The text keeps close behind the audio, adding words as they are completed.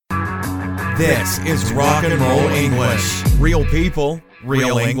This is Rock and Roll English. Real people,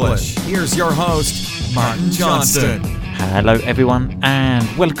 real English. Here's your host, Martin Johnston. Hello everyone and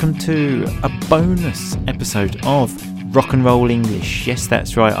welcome to a bonus episode of Rock and Roll English. Yes,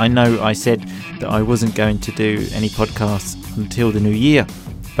 that's right. I know I said that I wasn't going to do any podcasts until the new year,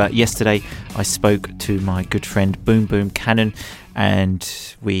 but yesterday I spoke to my good friend Boom Boom Cannon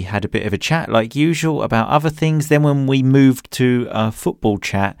and we had a bit of a chat like usual about other things. Then when we moved to a football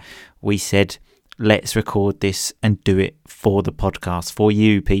chat, we said, let's record this and do it for the podcast, for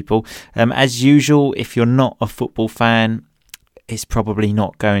you people. As usual, if you're not a football fan, it's probably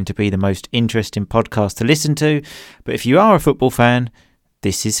not going to be the most interesting podcast to listen to. But if you are a football fan,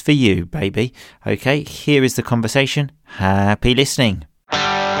 this is for you, baby. Okay, here is the conversation. Happy listening.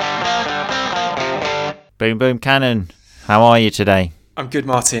 Boom Boom Cannon, how are you today? I'm good,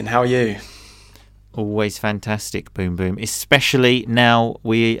 Martin. How are you? Always fantastic, Boom Boom. Especially now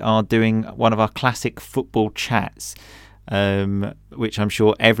we are doing one of our classic football chats, which I'm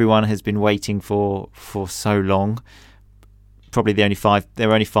sure everyone has been waiting for so long. Probably there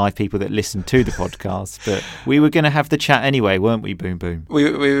are only five people that listen to the podcast, but we were going to have the chat anyway, weren't we, Boom Boom? We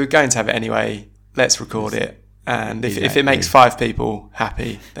were going to have it anyway. Let's record it, and if it makes five people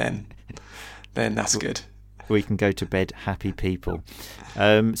happy, then that's good. We can go to bed happy people.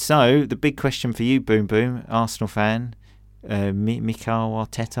 So the big question for you, Boom Boom, Arsenal fan, Mikel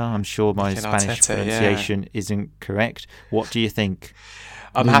Arteta. I'm sure my Spanish pronunciation isn't correct. What do you think?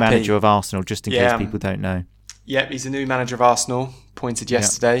 I'm New happy. Manager of Arsenal, just in case people don't know. Yep, he's the new manager of Arsenal, appointed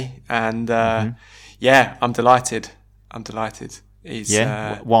yesterday, and I'm delighted. He's,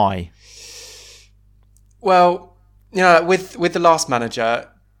 why? Well, you know, with the last manager,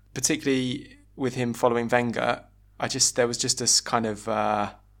 particularly with him following Wenger, there was just this kind of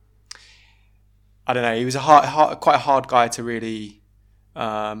I don't know. He was quite a hard guy to really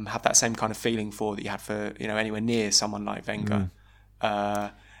have that same kind of feeling for that you had for anywhere near someone like Wenger.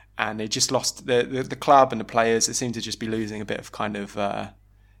 And they just lost the club and the players. They seem to just be losing a bit of kind of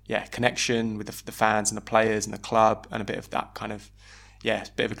connection with the fans and the players and the club, and a bit of that kind of it's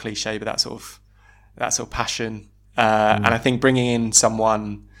a bit of a cliche, but that sort of passion. And I think bringing in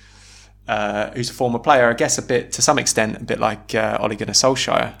someone who's a former player, I guess to some extent a bit like Ole Gunnar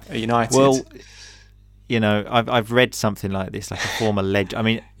Solskjaer at United. Well, I've read something like this, like a former legend. I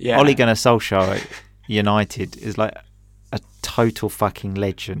mean, Ole Gunnar Solskjaer at United is like a total fucking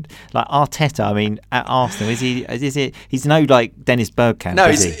legend. Like Arteta, I mean, at Arsenal, is he? He's no like Dennis Bergkamp. No,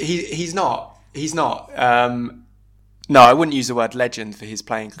 is he's not. He's not. No, I wouldn't use the word legend for his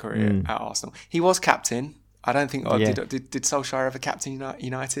playing career at Arsenal. He was captain. I don't think. Did Solskjaer ever captain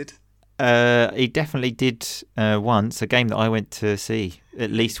United? He definitely did once. A game that I went to see at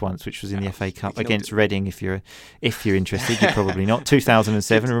least once, which was in the FA Cup against Reading. If you're interested, you're probably not.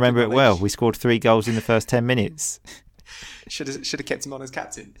 2007. Remember it well. We scored 3 goals in the first 10 minutes. Should have kept him on as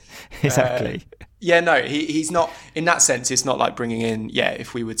captain. Exactly. He's not in that sense. It's not like bringing in.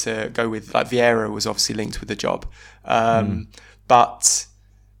 If we were to go with like Vieira was obviously linked with the job, but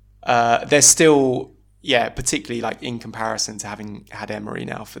there's still particularly like in comparison to having had Emery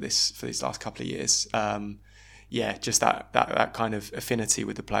now for these last couple of years. Just that kind of affinity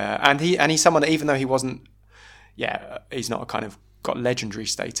with the player, and he's someone that even though he wasn't, he's not a kind of got legendary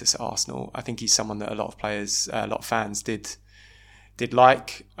status at Arsenal. I think he's someone that a lot of players, a lot of fans did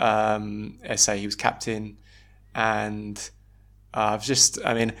like. Say he was captain, and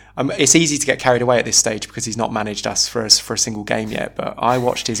it's easy to get carried away at this stage because he's not managed us for a single game yet. But I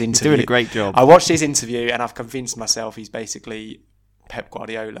watched his interview. He's doing a great job. I watched his interview, and I've convinced myself he's basically Pep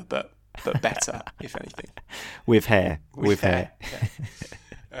Guardiola, but better, if anything. With hair.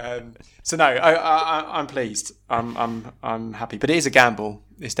 So no, I'm pleased. I'm happy, but it is a gamble.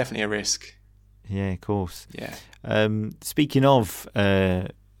 It's definitely a risk. Yeah, of course. Yeah. Speaking of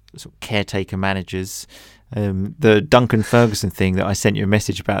sort of caretaker managers, the Duncan Ferguson thing that I sent you a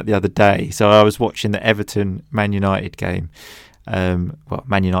message about the other day. So I was watching the Everton Man United game.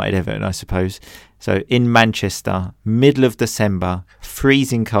 Man United Everton, I suppose. So in Manchester, middle of December,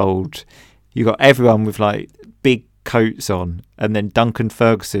 freezing cold. You got everyone with like big coats on, and then Duncan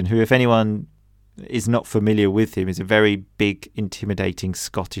Ferguson, who, if anyone is not familiar with him, is a very big, intimidating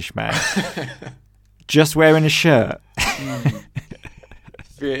Scottish man, just wearing a shirt.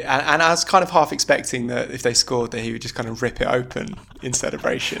 And I was kind of half expecting that if they scored, that he would just kind of rip it open in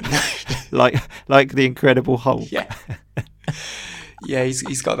celebration, like the Incredible Hulk.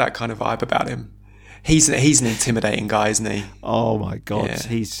 He's got that kind of vibe about him. He's an intimidating guy, isn't he? Oh my God,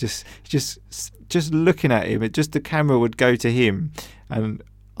 he's just looking at him. The camera would go to him, and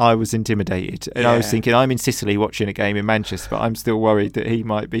I was intimidated. And I was Yeah. thinking, I'm in Sicily watching a game in Manchester, but I'm still worried that he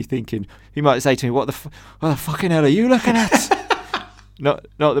might be thinking, he might say to me, what the fucking hell are you looking at? Not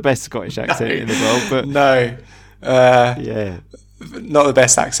the best Scottish accent in the world, but No. yeah. Not the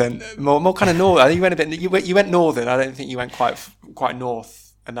best accent. More kind of northern. I think you went a bit. You went northern. I don't think you went quite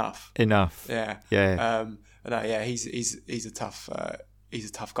north enough. Enough. Yeah. Yeah. No. Yeah. He's a tough. He's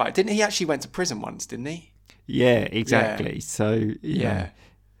a tough guy. Didn't he actually went to prison once? Didn't he? Yeah, exactly. So, Yeah.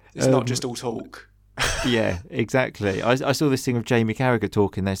 It's not just all talk. Yeah, exactly. I saw this thing of Jamie Carragher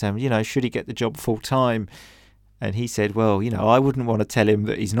talking there saying, should he get the job full time? And he said, well, I wouldn't want to tell him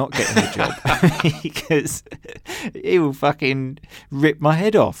that he's not getting the job because he will fucking rip my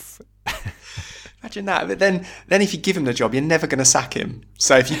head off. Imagine that. But then if you give him the job, you're never going to sack him.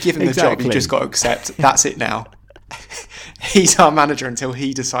 So if you give him the job, Exactly. you just got to accept that's it now. He's our manager until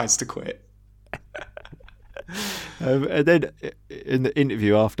he decides to quit. And then in the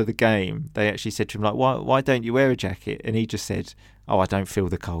interview after the game, they actually said to him, like, why don't you wear a jacket? And he just said, oh, I don't feel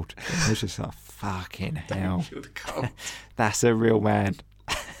the cold. And I was just like, fucking hell. Feel the cold. That's a real man.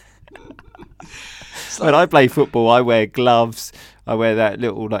 When I play football, I wear gloves. I wear that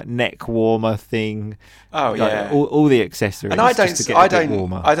little like neck warmer thing. Oh, like, yeah. all the accessories. And I just to get a bit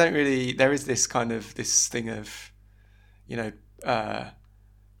warmer. don't really. There is this thing of,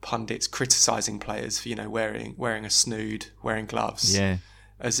 pundits criticising players for wearing a snood, wearing gloves. Yeah.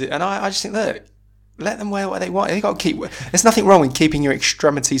 And I just think, look, let them wear what they want. They got to keep. There's nothing wrong with keeping your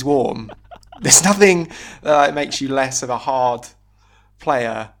extremities warm. There's nothing that makes you less of a hard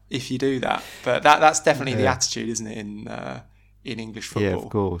player if you do that. But that's definitely the attitude, isn't it, in English football? Yeah, of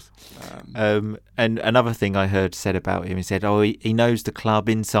course. And another thing I heard said about him, he said, he knows the club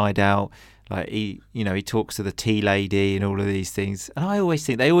inside out. Like he talks to the tea lady and all of these things. And I always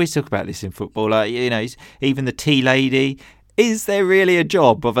think they always talk about this in football. Like, even the tea lady. Is there really a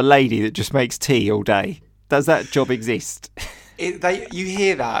job of a lady that just makes tea all day? Does that job exist? You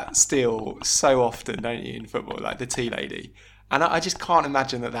hear that still so often, don't you, in football, like the tea lady. And I just can't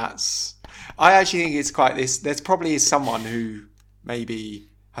imagine that's... I actually think it's quite this... There's probably someone who maybe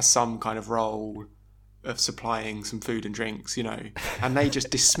has some kind of role of supplying some food and drinks, and they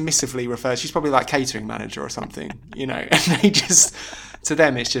just dismissively refer... She's probably like catering manager or something, and they just... To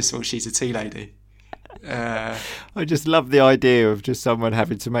them, it's just, well, she's a tea lady. I just love the idea of just someone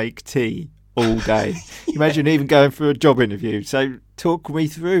having to make tea all day. Imagine even going for a job interview. So talk me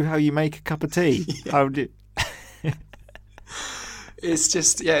through how you make a cup of tea. How do... It's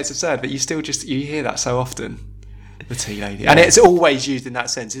just, it's absurd, but you hear that so often, the tea lady. And it's always used in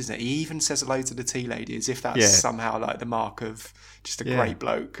that sense, isn't it? He even says hello to the tea lady as if that's somehow like the mark of just a great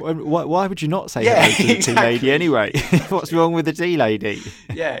bloke. Why would you not say hello to the tea lady anyway? What's wrong with the tea lady?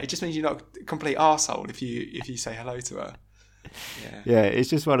 Yeah, it just means you're not a complete arsehole if you say hello to her. Yeah, it's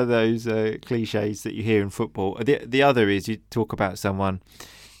just one of those cliches that you hear in football. The other is you talk about someone,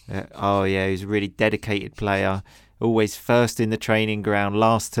 he's a really dedicated player, always first in the training ground,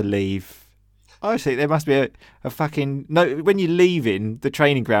 last to leave. I think there must be a fucking... No, when you're leaving the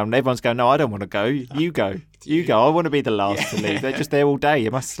training ground, everyone's going, no, I don't want to go. You go. You go. I want to be the last to leave. They're just there all day.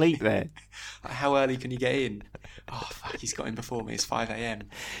 You must sleep there. How early can you get in? Oh, fuck, he's got in before me. It's 5 a.m.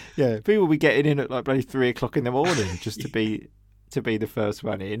 Yeah, people will be getting in at like bloody 3 o'clock in the morning just to be the first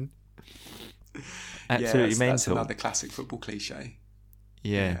one in. Absolutely mental. That's another classic football cliche.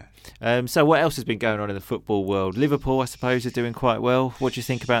 Yeah. So what else has been going on in the football world? Liverpool, I suppose, are doing quite well. What do you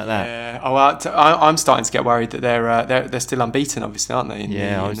think about that? Yeah. I'm starting to get worried that they're still unbeaten, obviously, aren't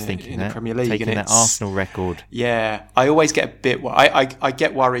they? I was thinking that. The Premier League, taking that Arsenal record. Yeah, I always get a bit. I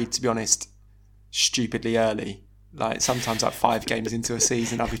get worried, to be honest, stupidly early. Like sometimes, like 5 games into a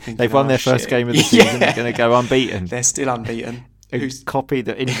season, I'll be thinking they've won their first game of the season. They're going to go unbeaten. They're still unbeaten. Who's copy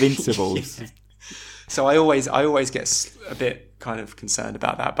the Invincibles? So I always get a bit kind of concerned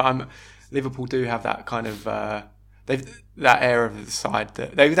about that. But Liverpool do have that kind of they've that air of the side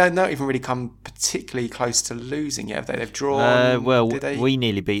that they've not even really come particularly close to losing yet, have they? They've drawn. We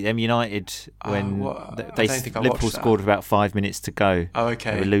nearly beat them. United when Liverpool scored with about 5 minutes to go. Oh,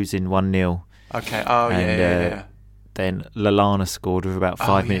 okay. They were losing 1-0. Okay. Oh, yeah. Then Lallana scored with about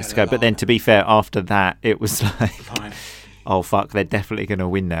 5 minutes to go. But then, to be fair, after that, it was like, oh fuck, they're definitely going to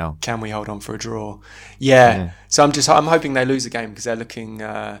win now. Can we hold on for a draw? Yeah. So I'm hoping they lose a game because they're looking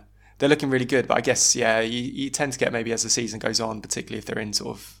really good. But I guess you tend to get maybe as the season goes on, particularly if they're in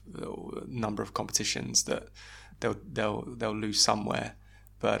sort of a number of competitions, that they'll lose somewhere.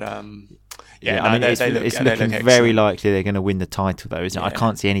 But it's looking very likely they're going to win the title, though, isn't it? I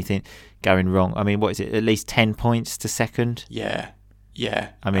can't see anything going wrong. I mean, what is it? At least 10 points to second. Yeah. Yeah.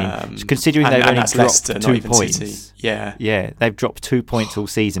 I mean, considering they've only dropped Leicester, 2 points. City. Yeah. Yeah, they've dropped 2 points all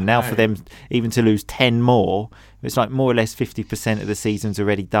season. Now for them even to lose 10 more, it's like more or less 50% of the season's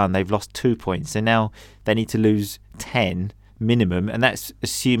already done. They've lost 2 points. So now they need to lose 10 minimum, and that's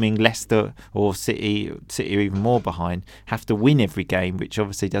assuming Leicester or City are even more behind, have to win every game, which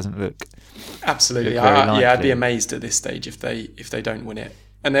obviously doesn't look absolutely. Look very likely. I'd be amazed at this stage if they don't win it.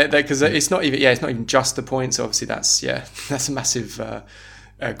 And because it's not even just the points. Obviously, that's a massive,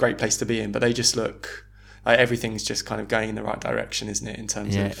 great place to be in. But they just look like everything's just kind of going in the right direction, isn't it? In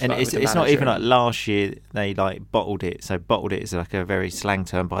terms of, and it's not even like last year they like bottled it. So bottled it is like a very slang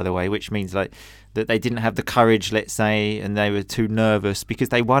term, by the way, which means like that they didn't have the courage, let's say, and they were too nervous because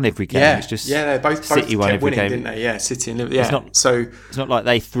they won every game. Yeah, it's just they both City won kept every winning, game, didn't they? Yeah, City and Liverpool. Yeah, it's not like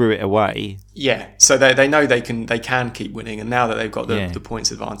they threw it away. Yeah, so they know they can keep winning, and now that they've got the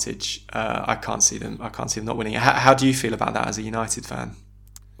points advantage, I can't see them not winning. How do you feel about that as a United fan?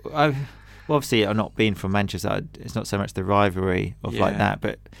 Well, obviously, not being from Manchester, it's not so much the rivalry of like that,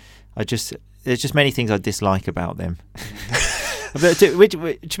 but there's just many things I dislike about them. But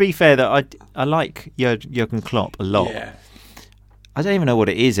to be fair, that I like Jurgen Klopp a lot. Yeah. I don't even know what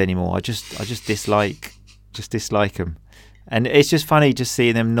it is anymore. I just dislike him, and it's just funny just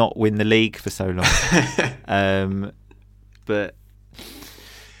seeing them not win the league for so long. But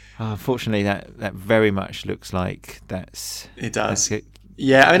unfortunately, that very much looks like it does.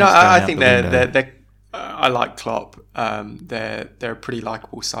 Yeah, I mean, I think they're I like Klopp. They're a pretty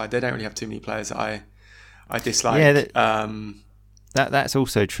likeable side. They don't really have too many players that I dislike. Yeah, that's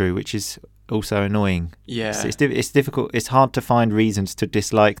also true, which is also annoying. Yeah, it's difficult. It's hard to find reasons to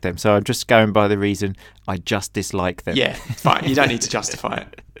dislike them. So I'm just going by the reason I just dislike them. Yeah, fine. You don't need to justify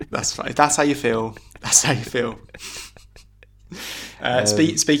it. That's fine. If that's how you feel, that's how you feel.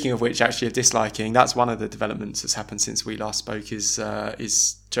 Speaking of which, actually, of disliking, that's one of the developments that's happened since we last spoke. Is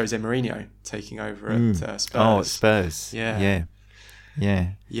Jose Mourinho taking over at Spurs? Oh, at Spurs. Yeah.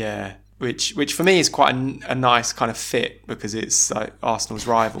 Which for me is quite a nice kind of fit, because it's like Arsenal's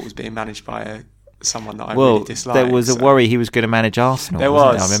rivals being managed by someone that I really dislike. There was a worry he was going to manage Arsenal. There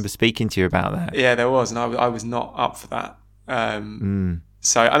wasn't was. there? I remember speaking to you about that. Yeah, there was, and I was not up for that.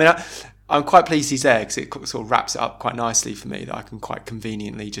 So I mean, I'm quite pleased he's there, because it sort of wraps it up quite nicely for me, that I can quite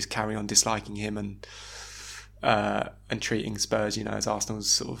conveniently just carry on disliking him and treating Spurs, as Arsenal's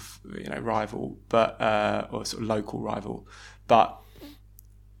sort of rival, but or sort of local rival. But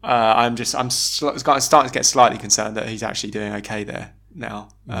I'm starting to get slightly concerned that he's actually doing okay there now.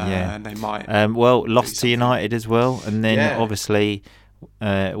 And they might. Lost to United as well, and then obviously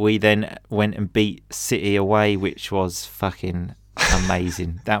we then went and beat City away, which was fucking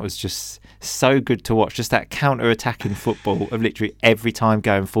amazing. That was just so good to watch. Just that counter-attacking football of literally every time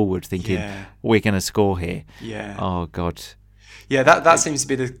going forward, thinking we're going to score here. Yeah. Oh God. Yeah, that seems to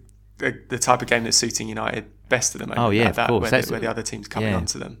be the type of game that's suiting United best at the moment. Oh yeah, of course. Where the other team's coming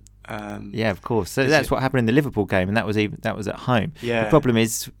onto them. Yeah, of course. So that's what happened in the Liverpool game, and that was at home. Yeah. The problem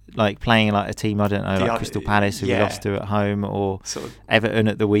is like playing like a team, I don't know, like Crystal Palace, who we lost to at home, or sort of Everton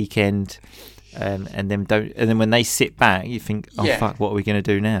at the weekend. And then when they sit back, you think, fuck, what are we going to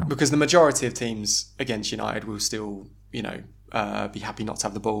do now? Because the majority of teams against United will still, be happy not to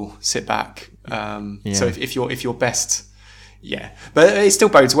have the ball, sit back. So if you're best, but it still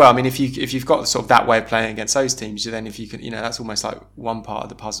bodes well. I mean, if you've got sort of that way of playing against those teams, then if you can, that's almost like one part of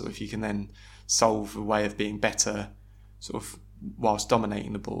the puzzle. If you can then solve a way of being better, sort of whilst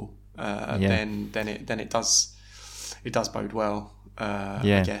dominating the ball, then it does bode well.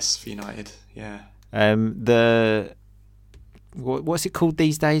 I guess for United, what's it called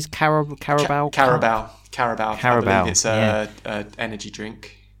these days? Carabao. I believe it's a energy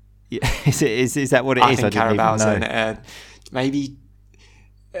drink. Yeah, is that what it is? I think Carabao maybe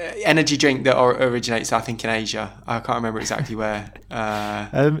energy drink that originates, I think, in Asia. I can't remember exactly where.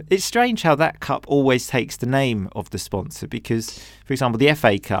 It's strange how that cup always takes the name of the sponsor, because, for example, the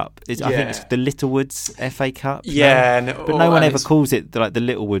FA Cup I think it's the Littlewoods FA Cup. But no one ever calls it like the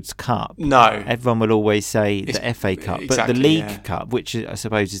Littlewoods Cup. No, everyone will always say the FA Cup, but the League Cup, which I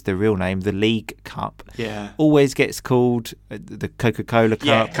suppose is the real name, the League Cup, always gets called the Coca-Cola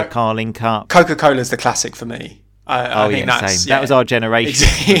Cup, the Carling Cup. Coca-Cola's the classic for me. I think that's, same. That was our generation.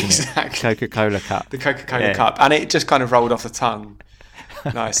 Exactly. Coca-Cola Cup. The Coca-Cola Cup. And it just kind of rolled off the tongue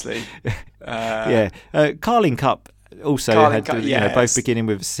nicely. Carling Cup also had both beginning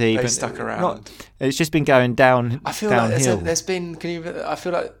with a C. They but stuck around. It's just been going downhill. I feel like there's been... I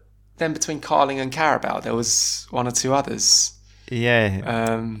feel like then between Carling and Carabao, there was one or two others. There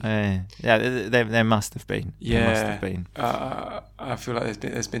must have been. I feel like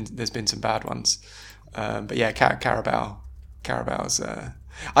there's been some bad ones. But Carabao Carabao's.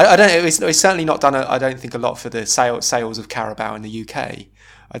 I don't know. It's certainly not done. I don't think a lot for the sales of Carabao in the UK.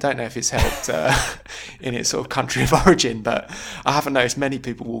 I don't know if it's helped in its sort of country of origin, but I haven't noticed many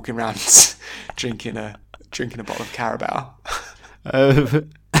people walking around drinking a bottle of Carabao.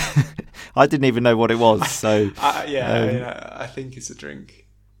 I didn't even know what it was. So I think it's a drink.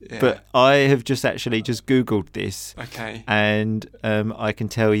 Yeah. But I have just Googled this. Okay. And I can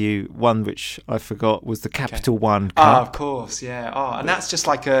tell you one which I forgot was the Capital One Cup. Ah, of course, yeah. Oh, and that's just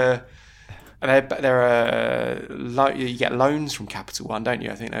like you get loans from Capital One, don't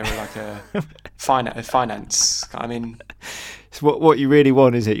you? I think they were like a finance. I mean, it's what you really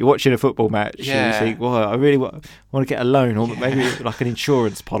want, is it? You're watching a football match. Yeah. And you think, well, I really want to get a loan, or maybe like an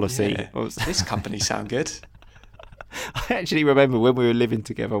insurance policy. Yeah. This company sound good. I actually remember when we were living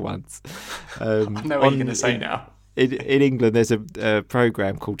together once. I know what you're going to say now. In England, there's a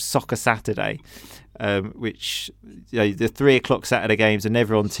programme called Soccer Saturday, which the 3:00 Saturday games are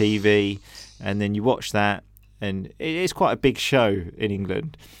never on TV, and then you watch that, and it's quite a big show in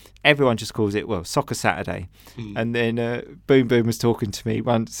England. Everyone just calls it, Soccer Saturday. And then Boom Boom was talking to me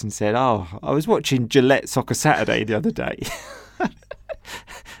once and said, I was watching Gillette Soccer Saturday the other day.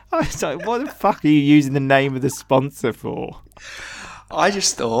 I was like, what the fuck are you using the name of the sponsor for? I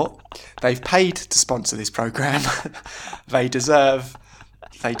just thought they've paid to sponsor this programme. They deserve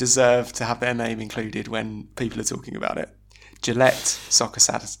to have their name included when people are talking about it. Gillette Soccer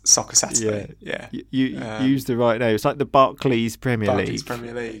Saturday. Yeah. You used the right name. It's like the Barclays Premier League.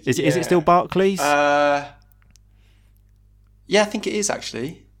 Is it still Barclays? Yeah, I think it is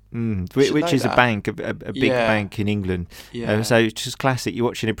actually. Which is a bank, a big bank in England. Yeah. So it's just classic. You're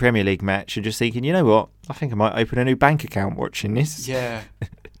watching a Premier League match and just thinking, you know what? I think I might open a new bank account watching this. Yeah.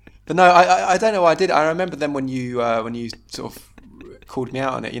 But no, I don't know why I did. I remember then when you sort of called me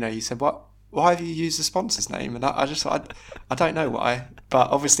out on it. You said, "What? Why have you used the sponsor's name?" And I just I don't know why. But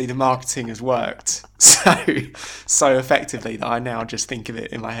obviously the marketing has worked so effectively that I now just think of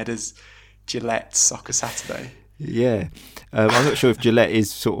it in my head as Gillette Soccer Saturday. Yeah. I'm not sure if Gillette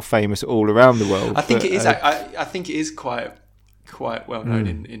is sort of famous all around the world. I think it is. I think it is quite well known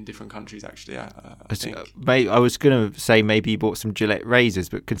in different countries. Actually, I think. I was going to say maybe you bought some Gillette razors,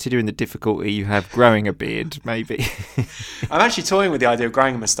 but considering the difficulty you have growing a beard, maybe. I'm actually toying with the idea of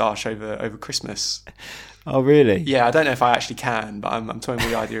growing a moustache over Christmas. Oh, really? Yeah, I don't know if I actually can, but I'm toying with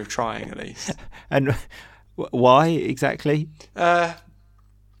the idea of trying at least. And why exactly?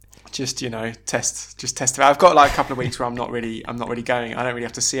 Just test it out. I've got like a couple of weeks where I'm not really going. I don't really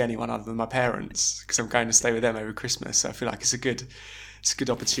have to see anyone other than my parents because I'm going to stay with them over Christmas. So I feel like it's a good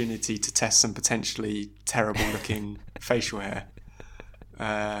opportunity to test some potentially terrible looking facial hair.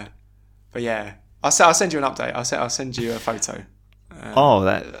 But yeah, I'll send you an update. I'll send you a photo.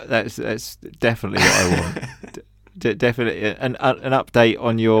 That's definitely what I want. Definitely an update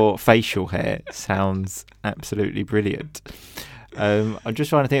on your facial hair sounds absolutely brilliant. I'm just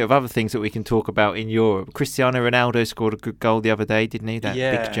trying to think of other things that we can talk about in Europe. Cristiano Ronaldo scored a good goal the other day, didn't he? That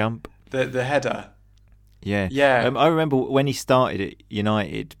big jump. The header. Yeah. Yeah. I remember when he started at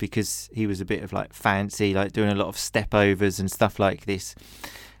United, because he was a bit of like fancy, like doing a lot of step overs and stuff like this.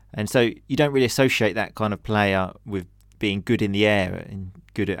 And so you don't really associate that kind of player with being good in the air and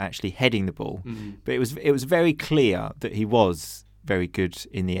good at actually heading the ball. Mm-hmm. But it was very clear that he was very good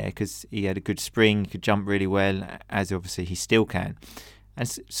in the air because he had a good spring, he could jump really well, as obviously he still can, and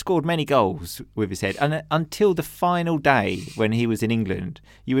scored many goals with his head. And until the final day when he was in England,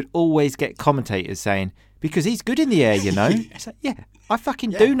 you would always get commentators saying, because he's good in the air, you know. It's like, yeah, I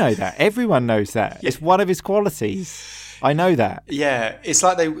fucking do know that. Everyone knows that. Yeah. It's one of his qualities. I know that. Yeah, it's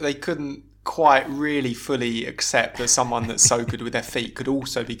like they couldn't quite really fully accept that someone that's so good with their feet could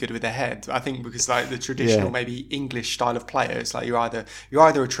also be good with their head. I think because like the traditional maybe English style of player, it's like you're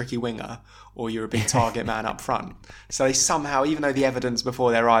either a tricky winger or you're a big target man up front. So they somehow, even though the evidence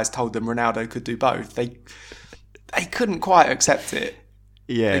before their eyes told them Ronaldo could do both, they couldn't quite accept it.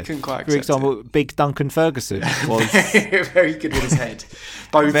 Yeah, they couldn't quite accept for example, Big Duncan Ferguson was very good with his head,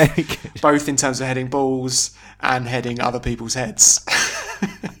 both in terms of heading balls and heading other people's heads.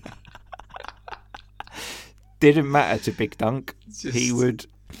 Didn't matter to Big Dunk. He would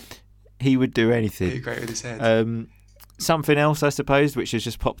do anything. He'd be great with his head. Something else, I suppose, which has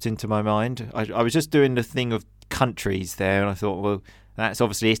just popped into my mind. I was just doing the thing of countries there, and I thought, well, that's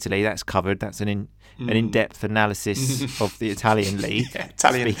obviously Italy. That's covered. That's an in-depth analysis of the Italian league.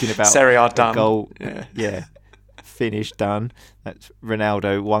 Italian. Speaking about Serie A done. Goal, finished, done. That's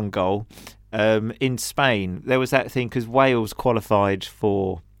Ronaldo, 1 goal. In Spain, there was that thing because Wales qualified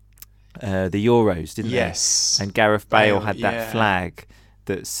for the Euros, didn't they? Yes. And Gareth Bale had that flag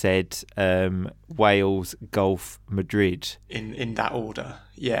that said Wales, Golf, Madrid in that order.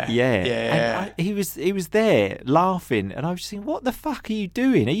 Yeah. And he was there laughing, and I was just thinking, what the fuck are you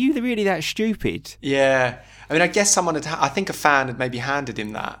doing? Are you really that stupid? Yeah. I mean, I guess someone I think a fan had maybe handed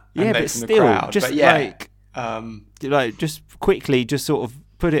him that. Yeah, but from still, the crowd. just but yeah, like just quickly, just sort of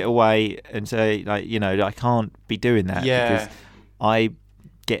put it away and say, like, you know, I can't be doing that because I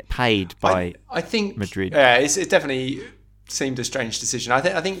get paid by I think Madrid. Yeah, it definitely seemed a strange decision.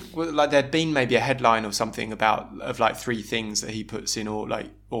 I think like there'd been maybe a headline or something of like 3 things that he puts in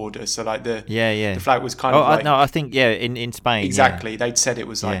order. So like the flag was kind of like, I think in Spain exactly. They'd said it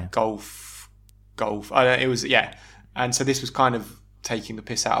was like golf. It was and so this was kind of taking the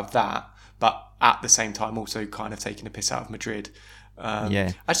piss out of that, but at the same time also kind of taking the piss out of Madrid.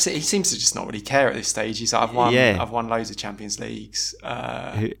 I just he seems to just not really care at this stage. He's like, I've won loads of Champions Leagues.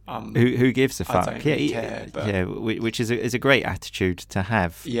 Who gives a fuck? I don't really care, but... which is a great attitude to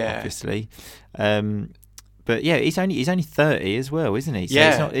have. Obviously. But yeah, he's only 30 as well, isn't he?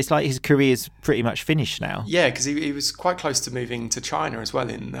 So it's like his career's pretty much finished now. Yeah, because he was quite close to moving to China as well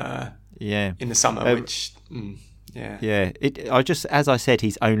in the summer, which. I just, as I said,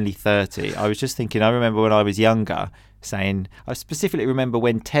 he's only 30. I was just thinking, I remember when I was younger saying, I specifically remember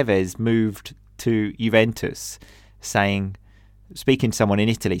when Tevez moved to Juventus speaking to someone in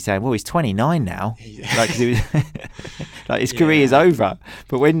Italy saying, well, he's 29 now. Like his career is over.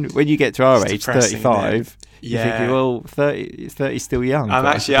 But when you get to our age, 35, you're thinking, well, 30 is still young. I'm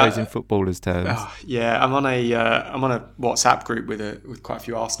actually, I suppose in footballers' terms. I'm on a WhatsApp group with quite a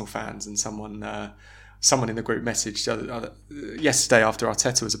few Arsenal fans, and someone in the group messaged yesterday after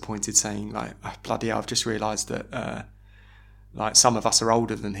Arteta was appointed, saying like, bloody hell, I've just realised that like some of us are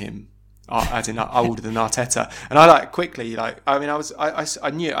older than him, as in older than Arteta. And I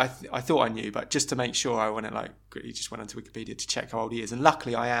I thought I knew, but just to make sure, he just went onto Wikipedia to check how old he is, and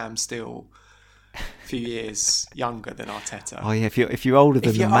luckily I am still a few years younger than Arteta. Oh yeah, if you're older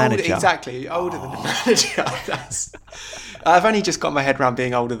than the manager. Exactly, older than the manager. I've only just got my head around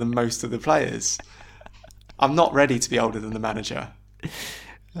being older than most of the players. I'm not ready to be older than the manager.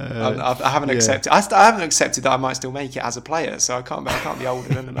 I haven't accepted. I haven't accepted that I might still make it as a player, so I can't be older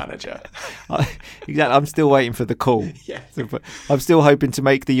than the manager. Exactly. I'm still waiting for the call. Yeah. I'm still hoping to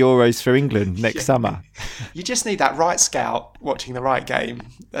make the Euros for England next summer. You just need that right scout watching the right game.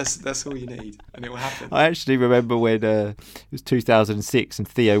 That's all you need, and it will happen. I actually remember when it was 2006 and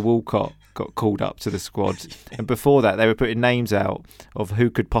Theo Walcott got called up to the squad, and before that they were putting names out of who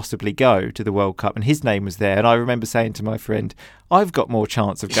could possibly go to the World Cup, and his name was there, and I remember saying to my friend, I've got more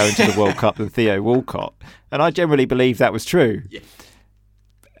chance of going to the World Cup than Theo Walcott, and I generally believe that was true.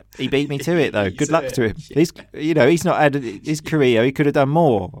 He beat me to it though. Good luck to him. He's not had his career, he could have done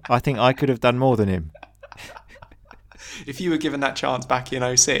more. I think I could have done more than him. If you were given that chance back in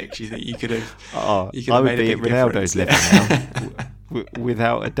 2006, you think you could have? I would be at Ronaldo's level now.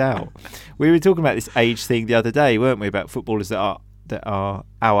 Without a doubt. We were talking about this age thing the other day, weren't we? About footballers that are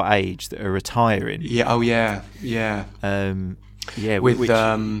our age that are retiring. Yeah. Oh yeah. Rooney's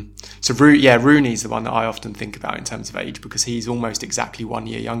the one that I often think about in terms of age, because he's almost exactly 1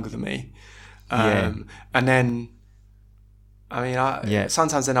 year younger than me. And then,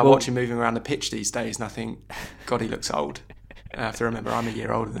 sometimes then I watch him moving around the pitch these days, and I think, God, he looks old. And I have to remember I'm a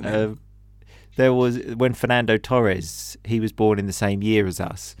year older than him. There was when Fernando Torres, he was born in the same year as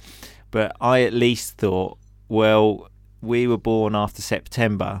us, but I at least thought, well, we were born after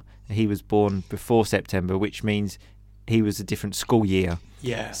September, he was born before September, which means he was a different school year.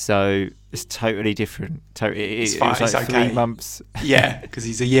 Yeah. So it's totally different. It was like 3 months. Yeah, because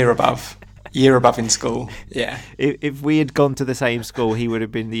he's a year above in school. Yeah. If we had gone to the same school, he would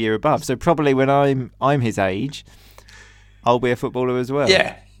have been the year above. So probably when I'm his age, I'll be a footballer as well.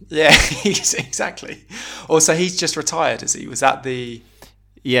 Yeah. Yeah, exactly. Also, he's just retired, is he? Was that the...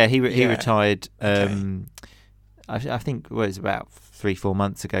 Yeah, he retired, I think it was about 3-4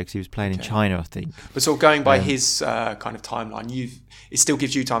 months ago, because he was playing in China, I think. But sort of going by his kind of timeline, it still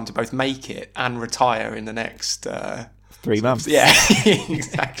gives you time to both make it and retire in the next... 3 months. Yeah,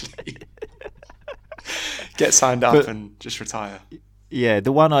 exactly. Get signed up and just retire. Yeah,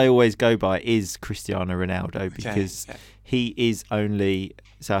 the one I always go by is Cristiano Ronaldo, because he is only...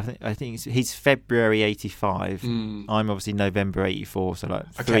 So I think he's February 85. I'm obviously November 84, so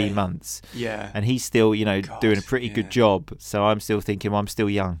like 3 months. Yeah. And he's still, doing a pretty good job. So I'm still thinking, well, I'm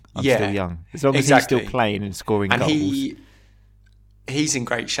still young. Still young. As long as he's still playing and scoring goals. And he's in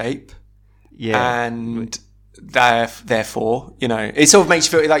great shape. Yeah. And therefore, it sort of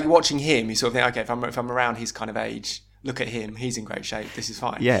makes you feel like you're watching him. You sort of think, okay, if I'm around his kind of age, look at him. He's in great shape. This is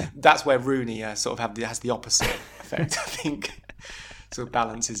fine. Yeah. That's where Rooney sort of has the opposite effect, I think. sort of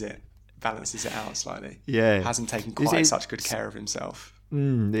balances it out slightly. Yeah. Hasn't taken quite such good care of himself.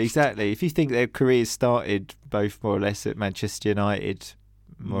 Exactly. If you think their careers started both more or less at Manchester United,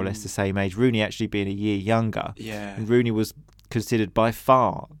 more or less the same age, Rooney actually being a year younger. Yeah. And Rooney was considered by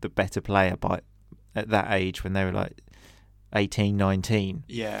far the better player at that age when they were like 18, 19.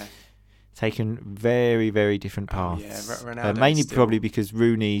 Yeah. Taken very, very different paths. Ronaldo mainly probably because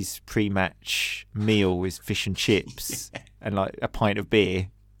Rooney's pre-match meal is fish and chips and like a pint of beer,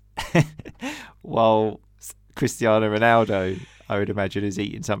 while Cristiano Ronaldo, I would imagine, is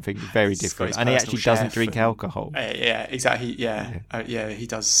eating something very different, and he actually doesn't drink alcohol. Yeah, exactly. Yeah, he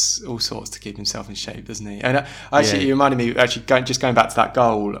does all sorts to keep himself in shape, doesn't he? And actually, you reminded me. Actually, going back to that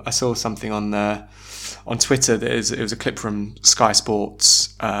goal, I saw something on Twitter. It was a clip from Sky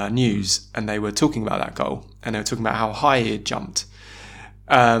Sports News, and they were talking about that goal, and they were talking about how high he had jumped,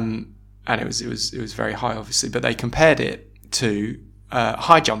 and it was very high, obviously, but they compared it to a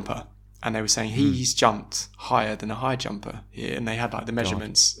high jumper. And they were saying he's jumped higher than a high jumper here, and they had like the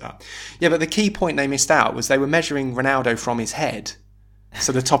measurements. Yeah, but the key point they missed out was they were measuring Ronaldo from his head,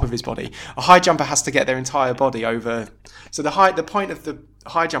 so the top of his body. A high jumper has to get their entire body over. So the point of the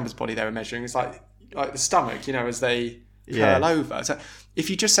high jumper's body they were measuring is like the stomach, as they curl over. So if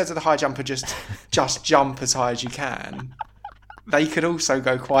you just said to the high jumper, just jump as high as you can, they could also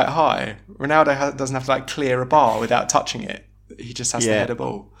go quite high. Ronaldo doesn't have to like clear a bar without touching it. He just has to head a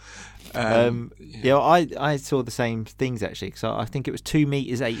ball. I saw the same things actually, because I think it was 2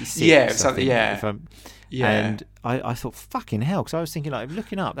 meters 86. Yeah, something. And I thought, fucking hell, because I was thinking, like,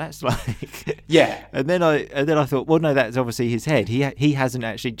 looking up, that's like yeah. And then I thought, well, no, that's obviously his head. He hasn't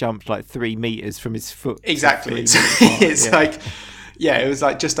actually jumped like 3 meters from his foot. Exactly. It's like. Yeah, it was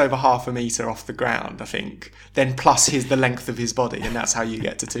like just over half a metre off the ground, I think. Then plus the length of his body, and that's how you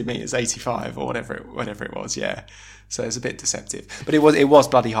get to 2 meters 85 or whatever it was. Yeah, so it's a bit deceptive, but it was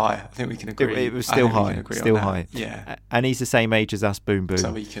bloody high. I think we can agree. It was still high. Yeah, and he's the same age as us, Boom Boom.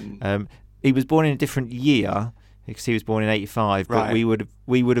 So we can. He was born in a different year because he was born in 85, but right. we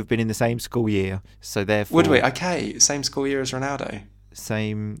would have been in the same school year, so therefore. Would we? Okay, same school year as Ronaldo.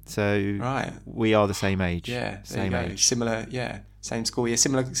 Same. So right. We are the same age. Yeah, same age. Similar. Yeah. Same school year,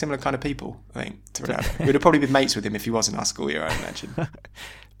 similar kind of people, I think, to Ronaldo. We'd have probably been mates with him if he was in our school year, I imagine.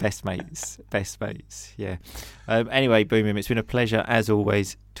 Best mates, yeah. Anyway, Boom Boom, it's been a pleasure, as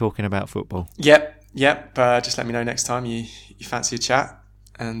always, talking about football. Yep. Just let me know next time you fancy a chat,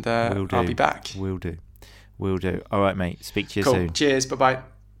 and I'll be back. Will do. All right, mate. Speak to you cool. soon. Cheers. Bye-bye.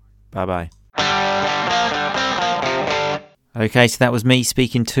 Bye-bye. Okay, so that was me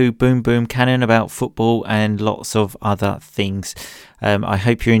speaking to Boom Boom Cannon about football and lots of other things. I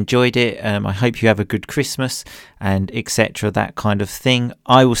hope you enjoyed it. I hope you have a good Christmas and etc. That kind of thing.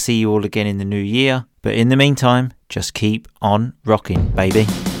 I will see you all again in the new year. But in the meantime, just keep on rocking, baby.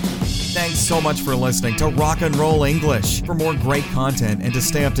 Thanks so much for listening to Rock and Roll English. For more great content and to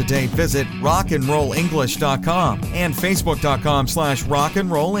stay up to date, visit rockandrollenglish.com and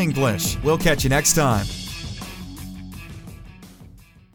facebook.com/rockandrollenglish. We'll catch you next time.